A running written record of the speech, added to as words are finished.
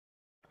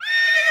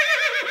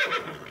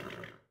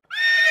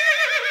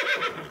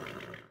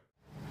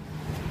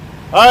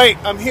All right,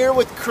 I'm here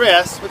with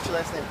Chris. What's your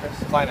last name, Chris?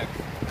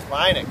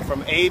 Kleinek.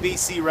 From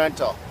ABC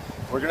Rental.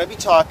 We're going to be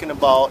talking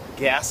about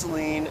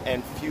gasoline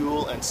and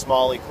fuel and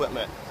small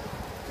equipment.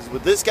 Because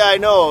what this guy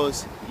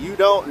knows, you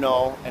don't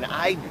know, and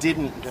I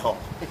didn't know.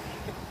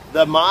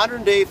 The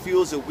modern day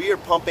fuels that we are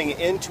pumping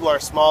into our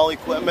small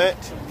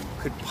equipment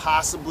could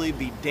possibly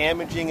be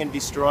damaging and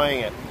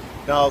destroying it.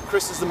 Now,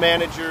 Chris is the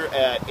manager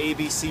at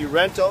ABC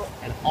Rental,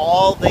 and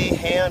all they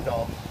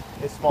handle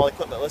is small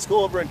equipment. Let's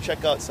go over and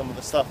check out some of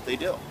the stuff they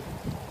do.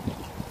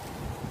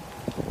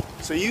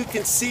 So you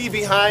can see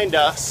behind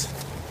us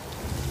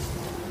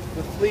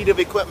the fleet of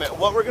equipment.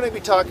 What we're going to be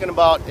talking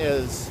about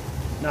is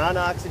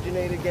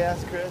non-oxygenated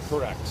gas, Chris?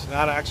 Correct.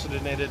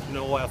 Non-oxygenated,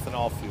 no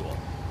ethanol fuel.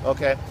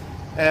 Okay.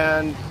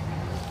 And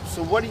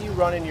so what do you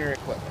run in your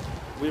equipment?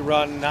 We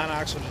run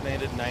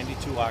non-oxygenated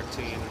 92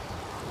 octane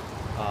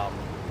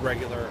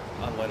regular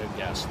unleaded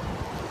gasoline.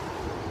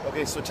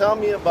 Okay, so tell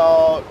me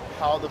about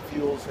how the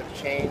fuels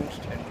have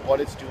changed and what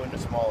it's doing to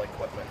small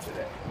equipment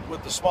today.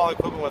 With the small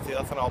equipment with the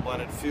ethanol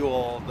blended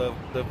fuel,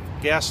 the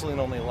gasoline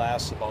only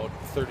lasts about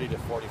 30 to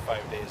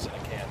 45 days in a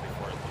can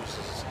before it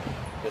loses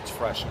its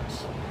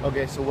freshness.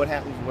 Okay, so what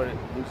happens when it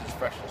loses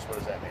freshness? What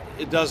does that mean?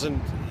 It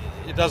doesn't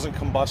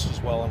combust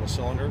as well in the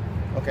cylinder.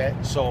 Okay.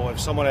 So if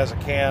someone has a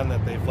can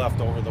that they've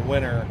left over the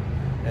winter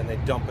and they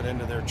dump it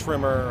into their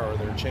trimmer or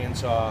their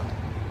chainsaw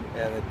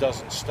and it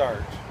doesn't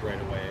start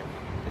right away,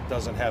 it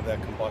doesn't have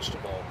that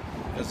combustible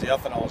because the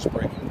ethanol is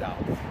breaking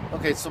down.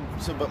 Okay, so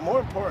but more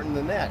important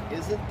than that,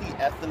 isn't the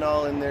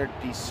ethanol in there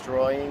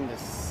destroying the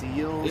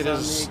seals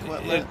on the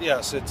equipment?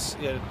 Yes,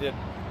 it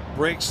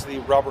breaks the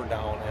rubber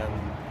down,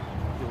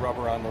 and the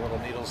rubber on the little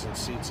needles and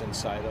seats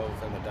inside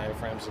of, and the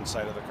diaphragms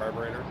inside of the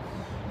carburetor,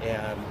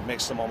 and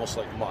makes them almost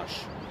like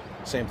mush.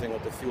 Same thing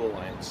with the fuel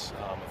lines.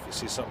 If you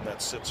see something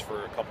that sits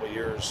for a couple of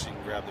years, you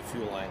can grab the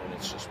fuel line and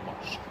it's just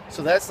mush.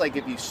 So that's like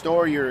if you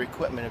store your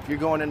equipment, if you're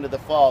going into the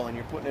fall and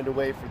you're putting it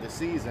away for the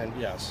season,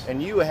 yes,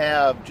 and you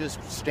have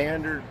just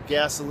standard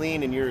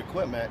gasoline in your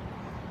equipment,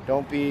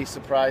 don't be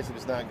surprised if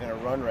it's not going to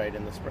run right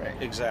in the spring.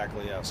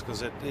 Exactly, yes,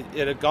 because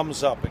it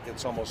gums up, it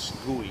gets almost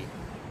gooey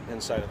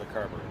inside of the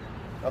carburetor.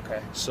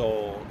 Okay.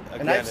 So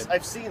again, and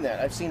I've seen that.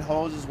 I've seen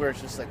hoses where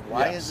it's just like,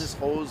 why is this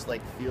hose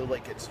like feel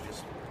like it's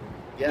just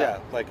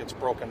like it's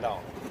broken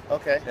down.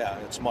 Okay. Yeah,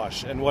 it's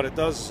mush. And what it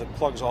does is it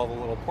plugs all the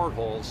little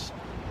portholes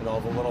and all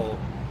the little,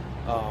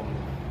 I'm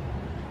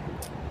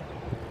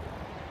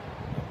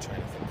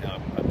trying to think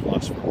now, I'm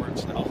lost for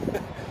words now.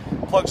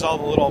 Plugs all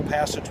the little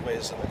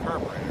passageways in the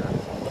carburetor,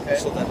 okay,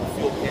 so that the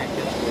fuel can't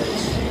get to where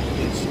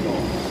it needs to go.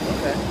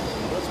 Okay.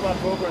 Let's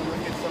walk over and look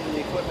at some of the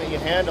equipment you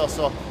handle.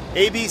 So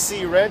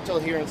ABC Rental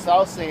here in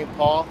South St.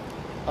 Paul,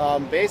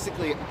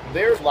 basically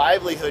their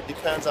livelihood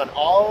depends on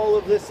all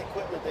of this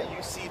equipment that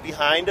you see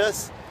behind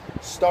us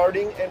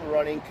starting and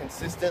running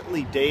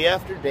consistently day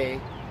after day,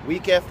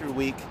 week after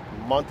week,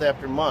 month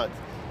after month,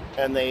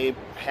 and they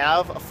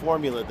have a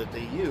formula that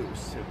they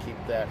use to keep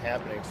that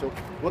happening. So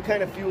what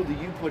kind of fuel do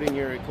you put in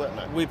your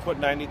equipment? We put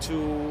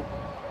 92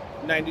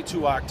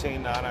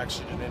 octane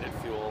non-oxygenated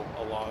fuel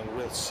along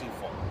with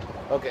seafoam.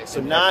 Okay,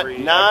 so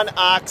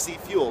non-oxy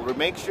fuel.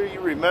 Make sure you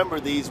remember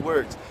these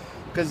words,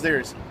 because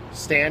there's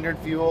standard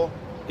fuel,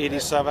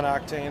 87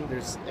 octane.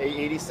 There's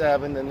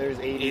 87, then there's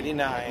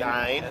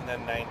 89, and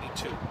then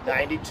 92.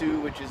 92,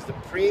 which is the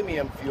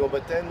premium fuel,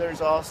 but then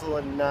there's also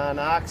a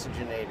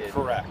non-oxygenated.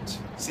 Correct.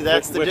 See,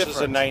 that's the difference. Which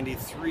is a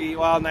 93,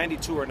 well,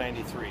 92 or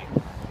 93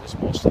 is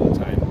most of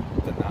the time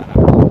the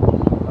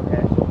non-oxygenated.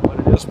 Okay. But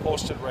it is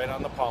posted right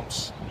on the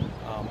pumps.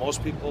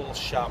 Most people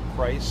shop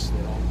price.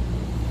 They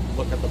don't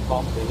look at the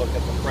pump, they look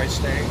at the price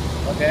tag.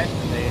 Okay.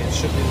 And they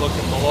should be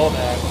looking below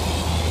that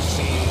to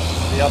see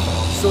the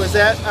ethanol. So is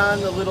that on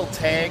the little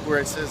tag where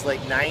it says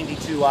like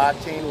 92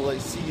 octane? Well, you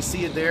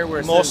see it there where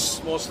it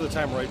says... Most of the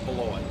time right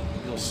below it.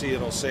 You'll see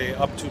it'll say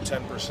up to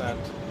 10%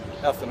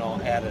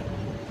 ethanol added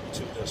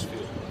to this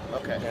fuel.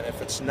 Okay. And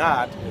if it's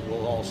not, it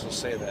will also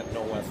say that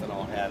no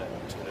ethanol added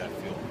to that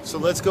fuel. So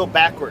let's go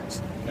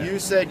backwards. Okay. You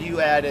said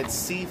you added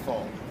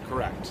seafoam.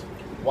 Correct.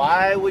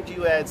 Why would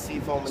you add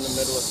seafoam in the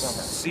middle of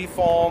summer?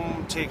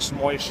 Seafoam takes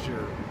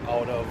moisture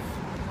out of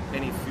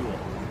any fuel.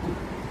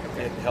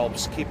 It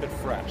helps keep it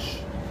fresh.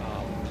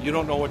 You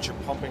don't know what you're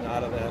pumping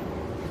out of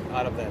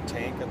that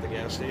tank at the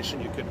gas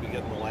station. You could be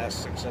getting the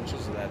last 6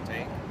 inches of that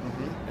tank,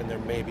 and there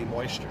may be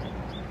moisture.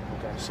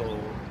 Okay. So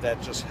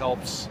that just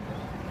helps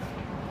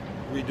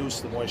reduce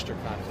the moisture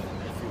content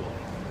in your fuel.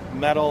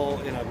 Metal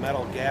in a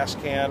metal gas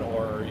can,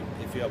 or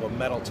if you have a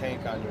metal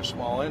tank on your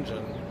small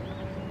engine,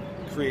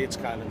 creates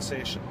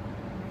condensation.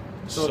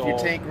 So if your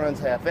tank runs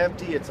half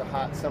empty, it's a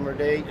hot summer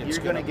day, you're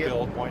going to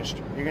build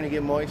moisture. You're going to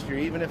get moisture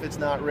even if it's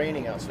not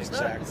raining out. So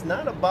exactly. It's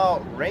not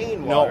about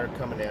rainwater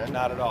coming in.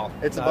 Not at all.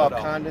 It's about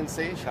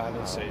condensation.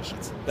 Condensation.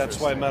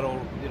 That's why metal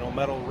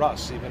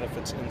rusts, even if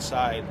it's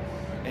inside.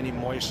 Any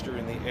moisture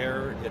in the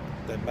air,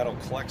 the metal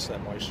collects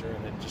that moisture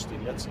and it just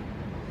emits it.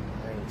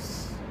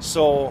 Nice.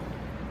 So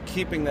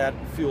keeping that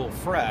fuel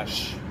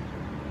fresh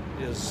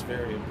is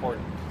very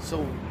important.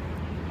 So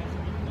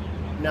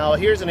now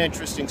here's an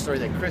interesting story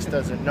that Chris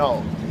doesn't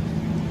know.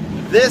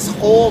 This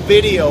whole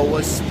video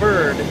was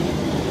spurred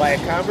by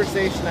a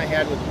conversation I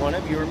had with one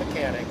of your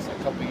mechanics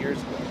a couple years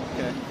ago.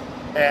 Okay.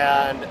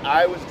 And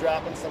I was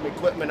dropping some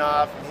equipment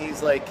off, and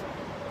he's like,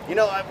 you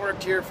know, I've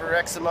worked here for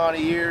X amount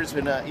of years,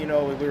 and you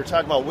know, we were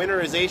talking about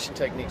winterization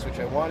techniques, which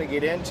I want to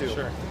get into.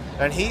 Sure.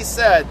 And he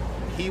said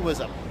he was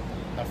a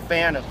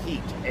fan of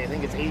heat. I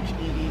think it's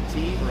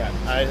H-E-E-T. Correct.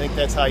 I think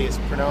that's how you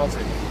pronounce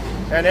it.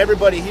 And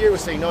everybody here was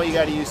saying, no, you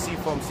got to use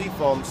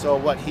seafoam. So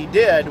what he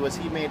did was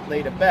he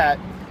laid a bet,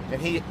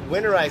 and he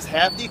winterized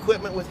half the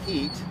equipment with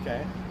heat,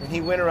 Okay. and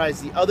he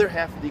winterized the other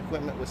half of the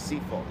equipment with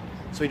seafoam.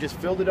 So he just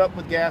filled it up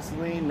with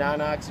gasoline,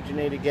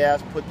 non-oxygenated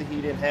gas, put the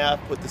heat in half,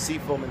 put the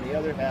seafoam in the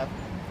other half,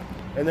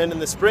 and then in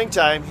the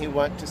springtime he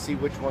went to see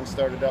which one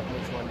started up and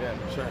which one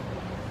didn't. Sure.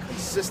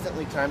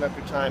 Consistently, time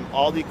after time,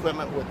 all the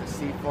equipment with the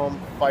seafoam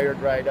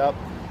fired right up.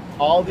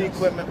 All the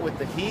equipment with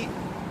the heat,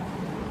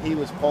 he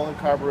was pulling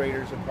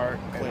carburetors apart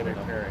and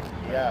repairing.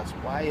 Yes.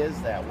 Why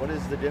is that? What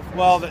is the difference?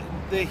 Well,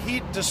 the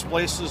heat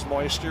displaces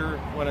moisture.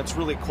 When it's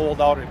really cold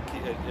out, it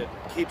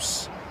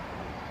keeps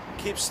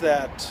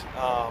that,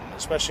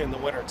 especially in the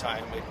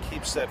wintertime, it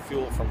keeps that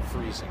fuel from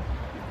freezing,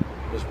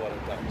 is what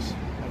it does.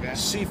 Okay.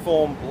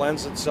 Seafoam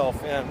blends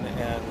itself in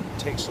and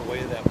takes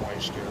away that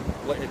moisture.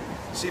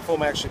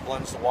 Seafoam actually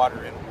blends the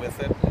water in with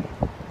it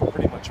and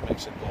pretty much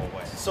makes it go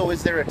away. So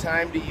is there a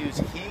time to use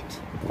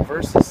heat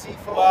versus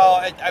seafoam?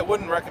 Well, I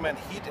wouldn't recommend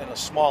heat in a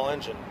small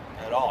engine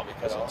at all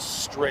because it's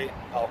straight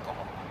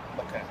alcohol.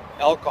 Okay.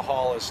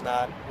 Alcohol is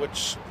not,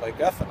 which like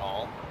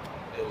ethanol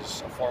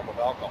is a form of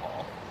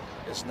alcohol,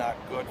 is not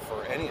good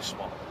for any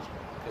small engine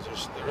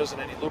because there isn't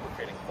any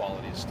lubricating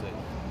qualities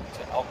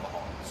to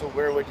alcohol. So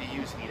where would you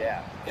use heat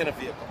at? In a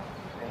vehicle.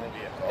 In a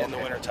vehicle. In the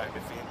wintertime.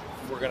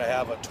 If we're going to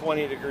have a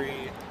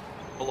 20-degree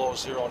below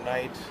zero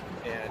night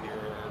and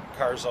your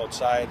car's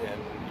outside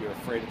and you're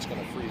afraid it's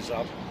going to freeze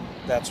up,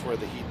 that's where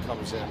the heat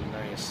comes in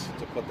nice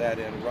to put that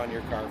in, run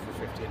your car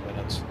for 15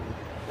 minutes.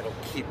 It'll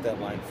keep that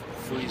line from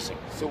freezing.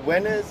 So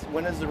when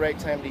is the right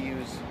time to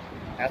use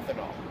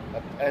ethanol?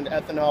 And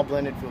ethanol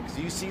blended fuel? Because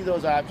you see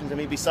those options. I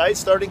mean, besides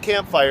starting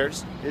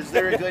campfires, is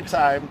there a good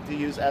time to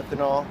use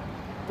ethanol?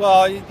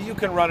 Well, you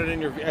can run it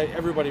in your.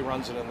 Everybody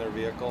runs it in their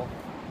vehicle.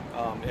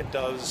 It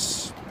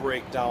does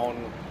break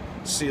down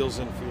seals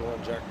in fuel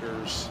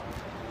injectors.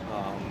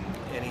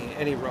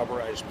 Any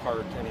rubberized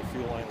part, any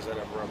fuel lines that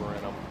have rubber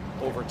in them,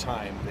 over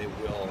time they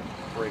will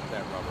break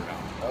that rubber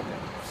down. Okay.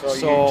 So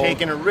you're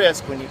taking a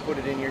risk when you put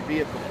it in your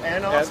vehicle,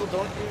 and also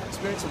don't you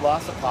experience a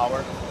loss of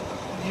power?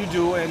 You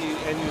do, and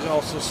you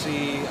also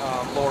see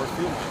lower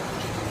fuel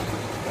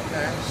mileage.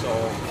 Okay. So,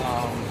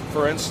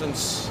 for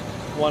instance,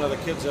 one of the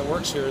kids that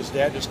works here, his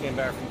dad just came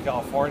back from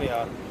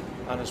California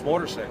on his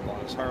motorcycle, on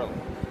his Harley,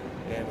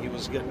 and he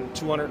was getting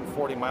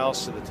 240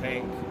 miles to the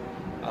tank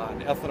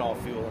on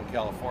ethanol fuel in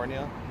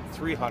California,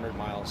 300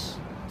 miles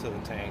to the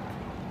tank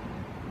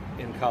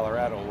in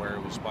Colorado, where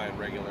it was buying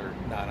regular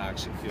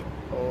non-oxy fuel.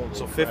 Holy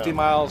So 50 crap.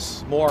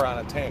 miles more on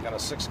a tank, on a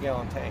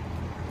 6-gallon tank.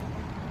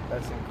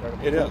 That's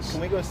incredible. It is.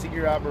 Can we go see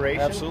your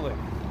operation? Absolutely.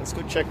 Let's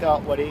go check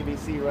out what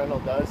ABC Rental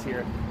does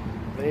here.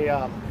 They,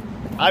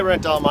 I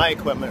rent all my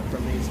equipment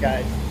from these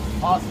guys.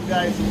 Awesome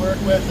guys to work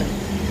with,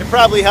 and it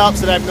probably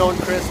helps that I've known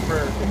Chris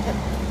for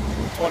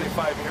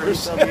 25 years.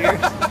 some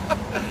years.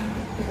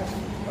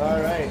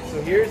 All right,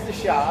 so here's the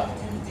shop.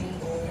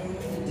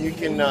 You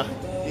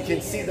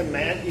can see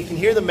you can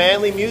hear the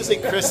manly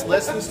music Chris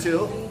listens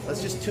to.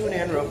 Let's just tune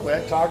in real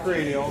quick. Talk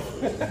radio.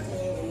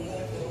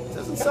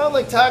 Doesn't sound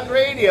like talk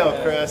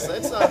radio, Chris.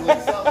 That sounds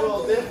like something a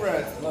little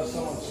different. Unless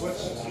someone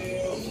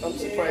switches. I'm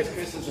surprised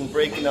Chris isn't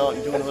breaking out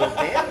and doing a little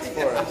dance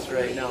for us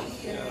right now.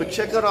 But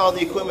check out all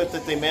the equipment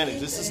that they manage.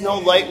 This is no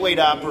lightweight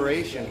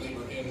operation.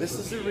 This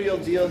is the real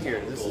deal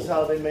here. This is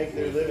how they make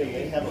their living.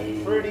 They have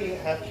a pretty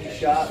hefty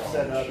shop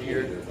set up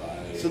here.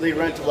 So they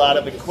rent a lot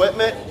of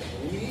equipment.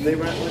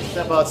 Let's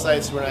step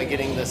outside so we're not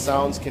getting the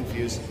sounds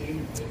confused.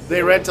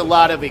 They rent a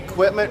lot of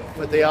equipment,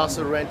 but they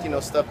also rent,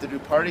 stuff to do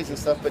parties and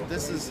stuff. But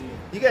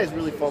you guys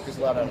really focus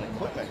a lot on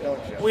equipment, don't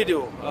you? We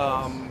do.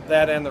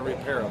 That and the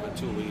repair of it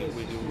too.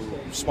 We do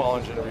small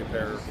engine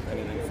repair,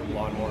 anything from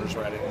lawnmowers,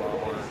 riding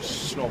lawnmowers,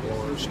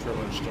 snowblowers,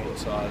 trimmers,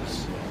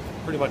 chainsaws,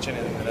 pretty much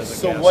anything that has a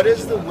gas So what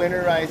is engine the on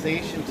it.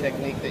 winterization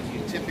technique that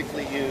you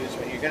typically use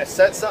when you're going to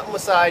set something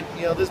aside?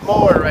 This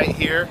mower right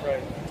here,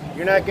 Right.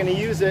 you're not going to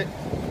use it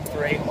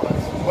for 8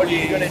 months. What are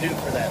you going to do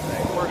for that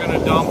thing? We're going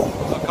to dump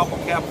a couple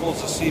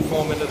capfuls of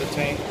seafoam into the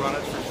tank, run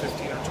it for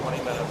 15 or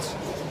 20 minutes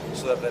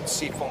so that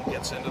seafoam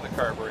gets into the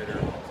carburetor,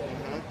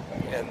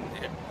 and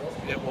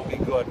it will be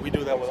good. We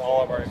do that with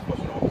all of our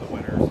equipment over the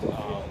winter.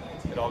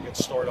 It all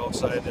gets stored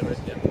outside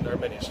in our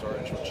mini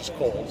storage, which is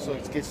cold. So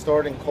it gets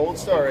stored in cold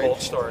storage. Cold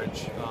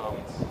storage.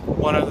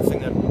 One other thing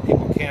that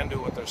people can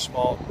do with their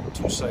small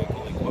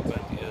 2-cycle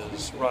equipment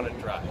is run it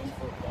dry.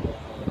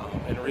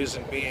 And the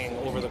reason being,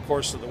 over the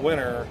course of the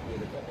winter,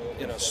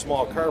 in a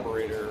small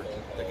carburetor,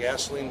 the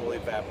gasoline will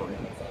evaporate,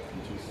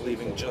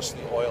 leaving just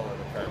the oil in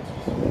the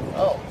carburetor.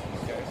 Oh,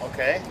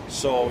 okay.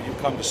 So you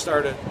come to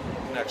start it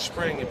next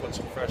spring, you put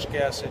some fresh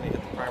gas in, you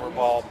hit the primer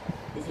bulb,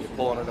 You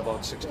pull on it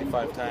about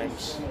 65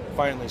 times,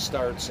 finally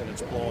starts, and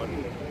it's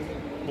blowing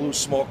blue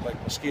smoke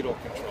like mosquito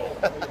control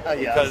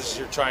because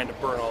you're trying to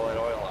burn all that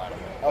oil out of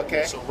it.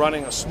 Okay. So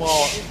running a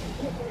small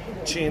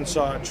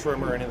chainsaw,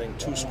 trimmer, anything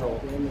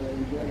two-stroke,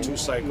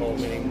 two-cycle,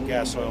 meaning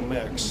gas oil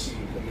mix,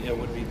 it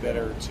would be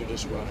better to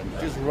just run it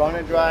dry. Just run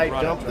it dry,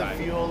 dump the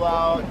fuel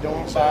out,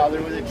 don't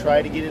bother with it,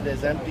 try to get it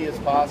as empty as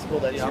possible.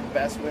 That's your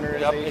best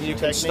winterization and you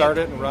can technique. start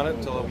it and run it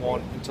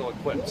until it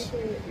quits.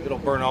 It'll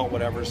burn out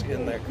whatever's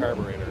in that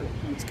carburetor.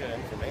 That's good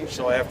information.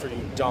 So after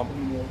you dump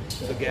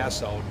the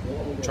gas out,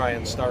 try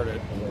and start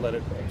it, let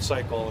it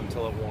cycle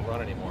until it won't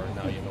run anymore, and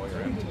now you know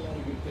you're empty.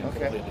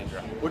 Completely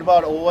dry. What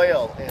about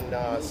oil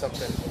and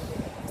something?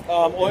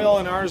 Oil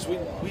in ours,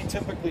 we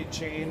typically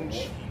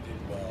change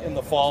in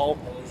the fall.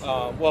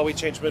 Well, we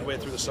change midway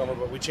through the summer,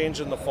 but we change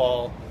in the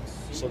fall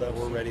so that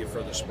we're ready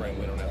for the spring.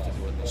 We don't have to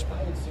do it in the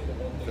spring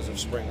because if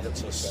spring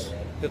hits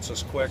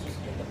us quick,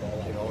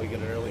 you know, we get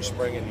an early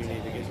spring and you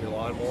need to get your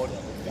lawn mowed.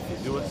 You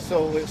do it.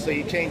 So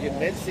you change it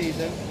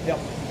mid-season. Yep.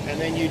 And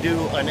then you do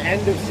an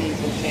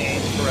end-of-season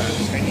change. Correct.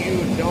 And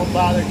you don't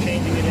bother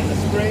changing it in the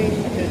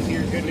spring because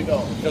you're good to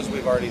go. Because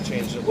we've already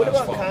changed it What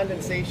last about fall.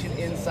 condensation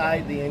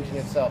inside the engine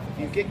itself?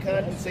 If you get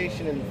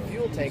condensation in the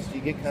fuel tanks, do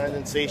you get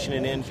condensation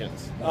in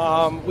engines?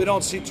 We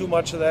don't see too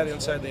much of that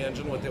inside the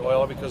engine with the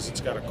oil because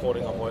it's got a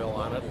coating of oil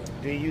on it.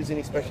 Do you use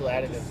any special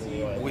additives in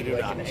the oil? We do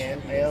like not.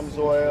 an AMS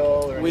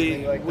oil or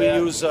anything like we that?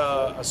 use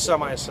a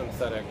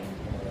semi-synthetic.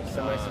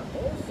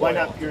 Why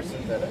not pure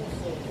synthetic?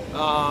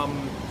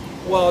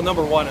 Well,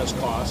 number one is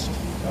cost.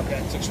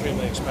 Okay. It's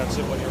extremely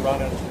expensive when you're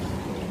running,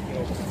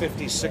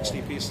 50,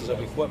 60 pieces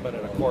of equipment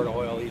and a quart of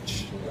oil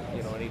each,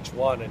 in each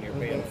one, and you're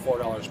paying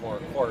 $4 more a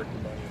quart.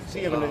 So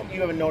you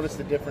haven't noticed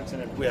the difference in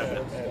it? We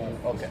haven't.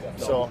 Okay.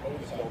 So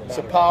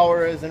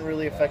power isn't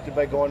really affected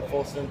by going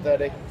full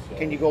synthetic.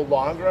 Can you go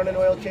longer on an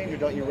oil change, or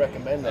don't you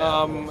recommend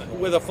that?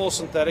 With a full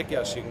synthetic,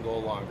 yes, you can go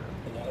longer.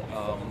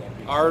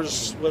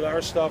 With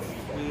our stuff,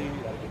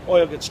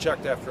 oil gets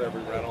checked after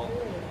every rental.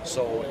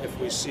 So if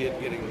we see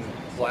it getting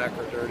black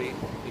or dirty,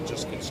 it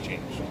just gets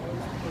changed.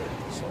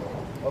 So,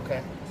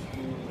 okay.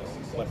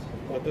 But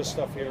with this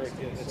stuff here,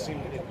 it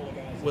seems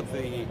with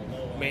the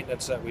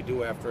maintenance that we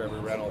do after every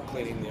rental,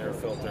 cleaning the air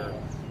filter,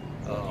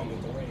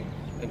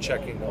 and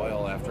checking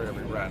oil after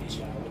every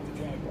rent,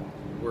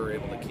 we're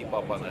able to keep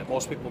up on that.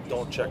 Most people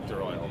don't check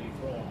their oil.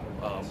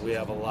 We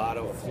have a lot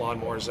of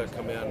lawnmowers that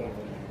come in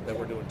that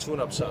we're doing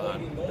tune-ups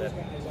on that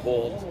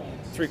hold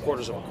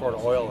 3/4 of a quart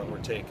of oil, and we're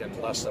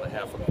taking less than a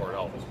half a quart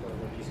out.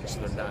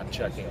 So they're not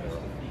checking their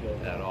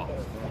oil at all,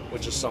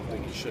 which is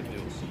something you should do.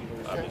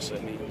 Obviously,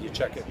 I mean, you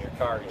check it in your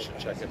car, you should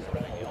check it in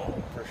everything you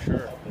own. For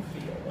sure.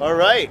 All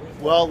right.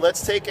 Well,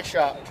 let's take a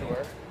shop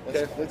tour.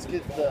 Let's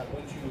get the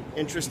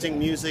interesting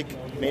music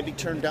maybe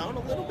turned down a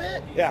little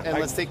bit. Yeah. And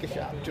let's take a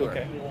shop tour.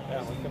 Okay.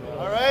 Yeah,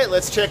 all right.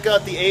 Let's check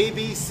out the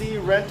ABC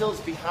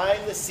Rentals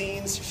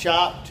behind-the-scenes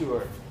shop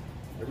tour.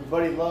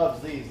 Everybody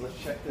loves these. Let's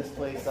check this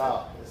place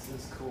out. This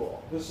is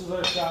cool. This is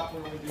our shop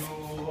where we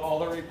do all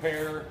the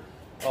repair,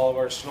 all of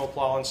our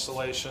snowplow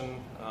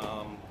installation.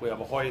 We have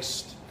a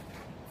hoist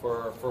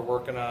for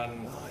working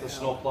on the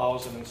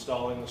snowplows and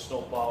installing the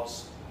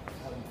snowplows.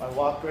 I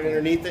walked right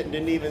underneath it and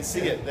didn't even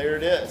see it. There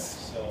it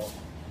is.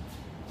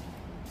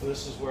 So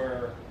this is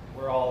where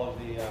all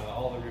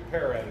the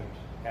repair end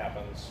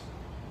happens.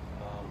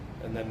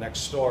 And then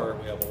next door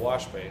we have a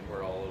wash bay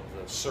where all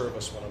of the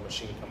service, when a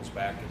machine comes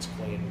back, it's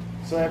cleaned.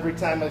 So every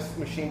time a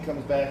machine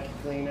comes back, you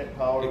clean it,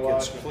 power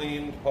wash? It gets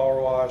cleaned, power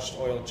washed,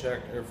 oil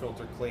checked, air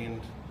filter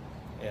cleaned,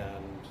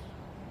 and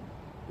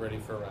ready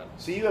for rent.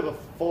 So you have a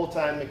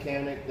full-time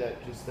mechanic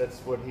that's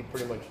what he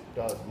pretty much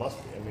does, must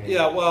be. I mean,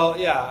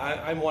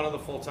 I'm one of the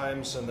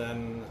full-times, and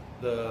then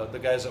the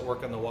guys that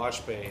work in the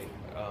wash bay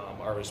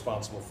are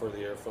responsible for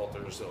the air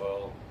filters, the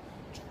oil,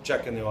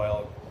 checking the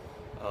oil,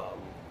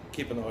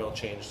 keeping the oil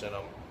changed in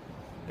them.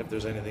 If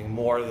there's anything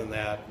more than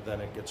that,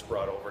 then it gets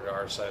brought over to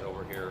our side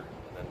over here,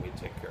 and then we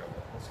take care of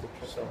it. Let's go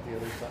check out the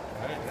other side.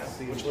 All right, Let's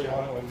see which what way you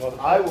want to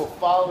go? I will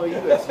follow you.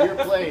 It's your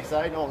place.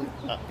 I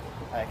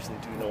actually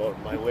do know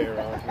my way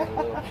around here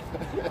a little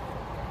bit.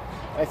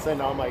 I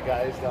send all my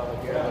guys down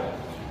here.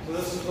 Yeah. So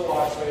this is the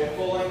wash bay,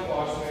 full-length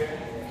wash bay,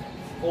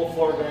 full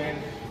floor drain.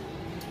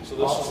 So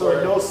this is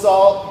where no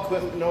salt,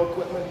 no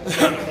equipment.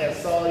 Yeah,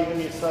 salt, even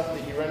your stuff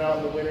that you rent out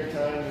in the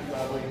wintertime, you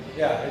probably...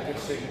 Yeah, it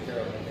gets taken care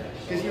of in here.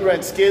 Because you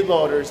rent skid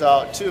loaders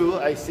out too.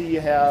 I see you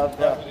have...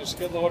 we do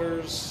skid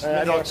loaders,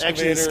 I don't,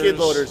 actually, the skid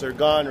loaders are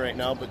gone right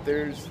now, but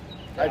there's...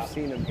 Yeah. I've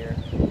seen them here.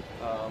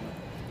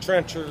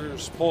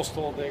 Trenchers,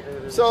 postal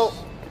diggers. So,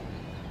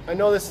 I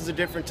know this is a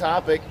different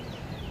topic.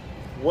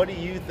 What do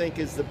you think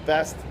is the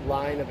best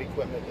line of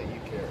equipment that you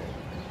carry?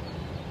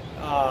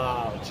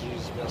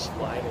 Best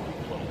line of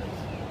equipment.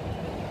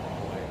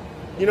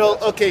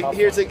 Okay,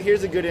 here's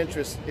a good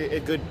interest.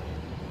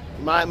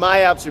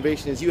 My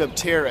observation is you have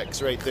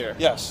Terex right there.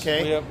 Yes.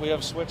 Okay. We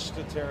have switched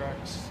to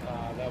Terex.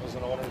 That was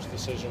an owner's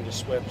decision to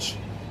switch.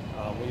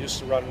 We used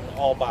to run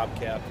all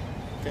Bobcat.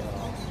 Okay.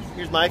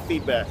 Here's my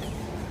feedback.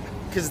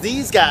 because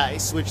these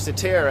guys switched to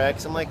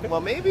Terex. I'm like,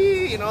 well,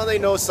 maybe, you know, they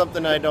know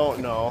something I don't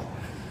know.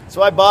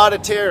 So I bought a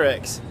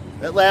Terex.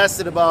 That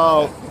lasted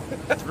about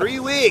 3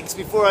 weeks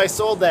before I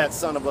sold that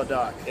son of a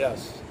duck.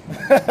 Yes.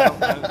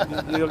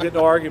 You'll get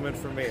no argument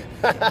from me.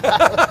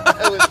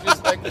 I was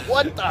just like,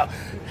 what the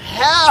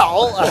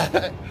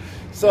hell?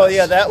 So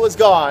yeah, that was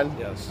gone.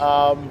 Yes.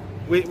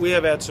 We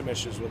have had some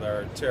issues with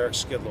our Terex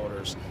skid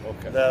loaders.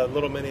 Okay. The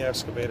little mini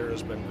excavator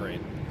has been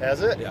great.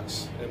 Has it?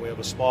 Yes. And we have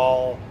a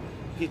small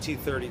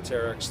PT30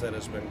 Terex that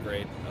has been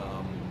great.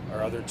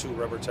 Our other two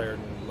rubber tired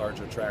and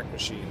larger track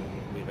machine,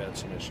 we've had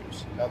some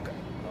issues. Okay.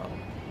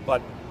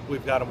 But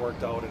we've got them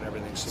worked out and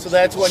everything. So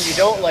that's one you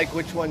don't like.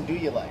 Which one do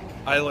you like?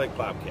 I like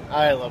Bobcat.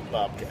 I love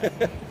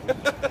Bobcat.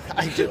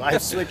 I do.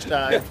 I've switched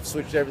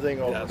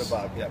everything over to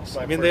Bobcat. Yes.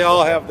 I mean, they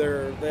all have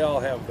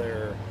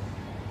their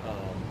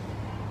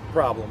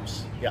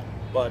problems. Yeah.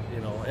 But you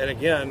know, and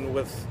again,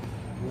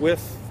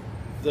 with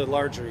the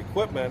larger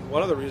equipment,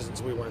 one of the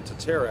reasons we went to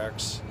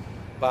Terex,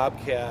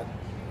 Bobcat,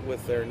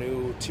 with their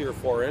new Tier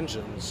 4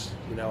 engines,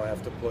 you now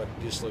have to put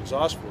diesel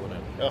exhaust fluid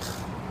in. Ugh.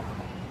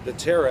 The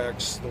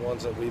Terex, the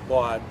ones that we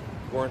bought,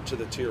 weren't to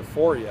the Tier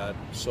 4 yet,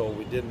 so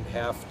we didn't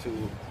have to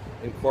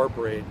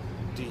incorporate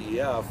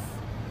DEF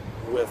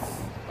with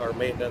our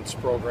maintenance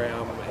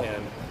program,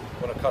 and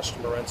when a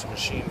customer rents a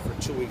machine for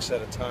 2 weeks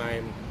at a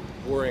time,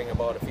 worrying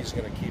about if he's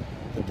going to keep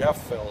the DEF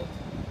filled.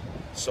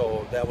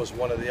 So that was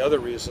one of the other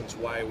reasons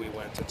why we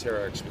went to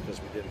Terex, because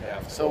we didn't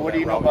have to. So what do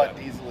you know about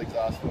diesel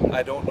exhaust fluid?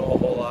 I don't know a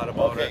whole lot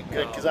about it. Okay,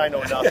 good, because I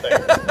know nothing.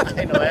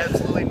 I know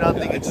absolutely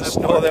nothing. I just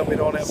know that we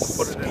don't have to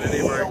put it in any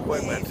of our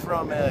equipment.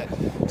 From it.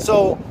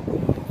 So,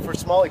 for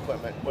small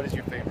equipment, what is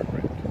your favorite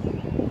brand?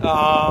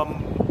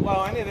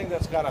 Well, anything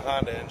that's got a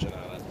Honda engine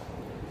on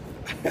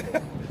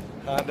it.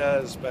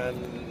 Honda has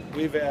been,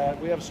 we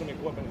have some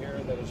equipment here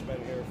that has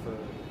been here for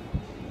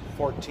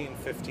 14,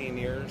 15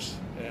 years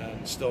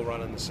and still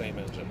running the same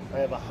engine. I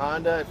have a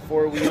Honda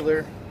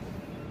four-wheeler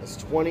that's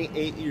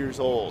 28 years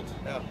old.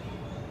 Yeah.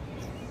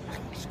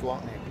 Just go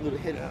out and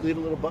hit a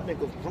little button, it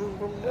goes vroom,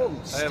 vroom,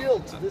 vroom. Still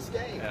to this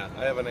day. Yeah,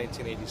 I have a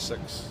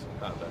 1986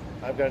 Honda.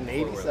 I've got an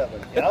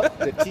 87. Yep,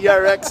 the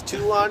TRX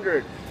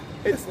 200.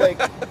 It's like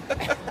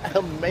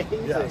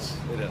amazing. Yes,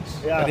 it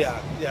is. Yeah. But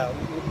yeah,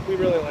 we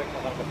really like the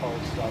Honda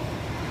powered stuff.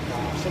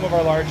 Some of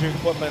our larger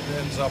equipment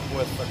ends up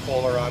with a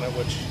Kohler on it,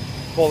 which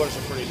Kohler's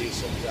a pretty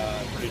decent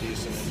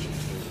engine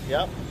too.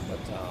 Yep.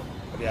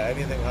 But yeah,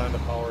 anything Honda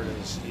powered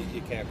is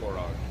you can't go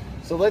wrong.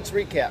 So let's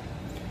recap.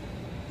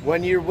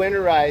 When you're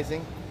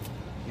winterizing,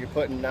 you're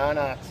putting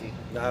non-oxy,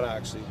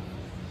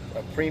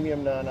 a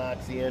premium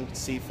non-oxy in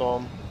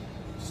seafoam,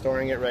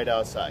 storing it right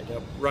outside.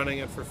 Yep. Running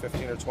it for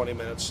 15 or 20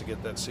 minutes to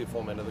get that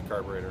seafoam into the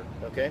carburetor.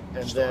 Okay,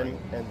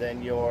 and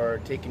then you're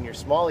taking your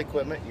small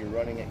equipment, you're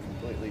running it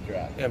completely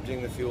dry.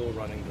 Emptying the fuel,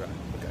 running dry.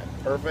 Okay,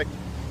 perfect.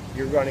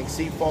 You're running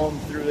seafoam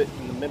through it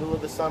in the middle of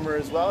the summer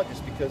as well,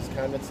 just because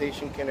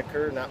condensation can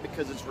occur, not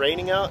because it's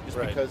raining out, just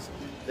because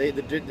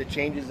the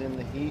changes in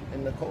the heat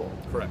and the cold.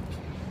 Correct.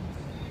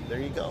 There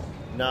you go.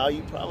 Now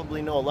you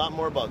probably know a lot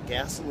more about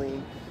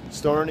gasoline,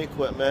 storing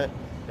equipment,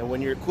 and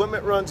when your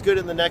equipment runs good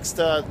in the next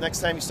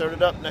time you start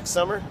it up next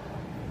summer,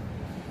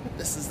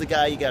 this is the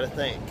guy you got to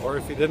thank. Or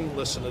if you didn't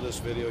listen to this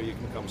video, you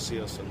can come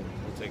see us and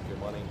we'll take your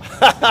money.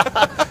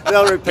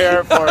 They'll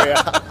repair it for you.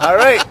 All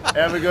right.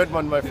 Have a good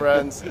one, my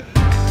friends.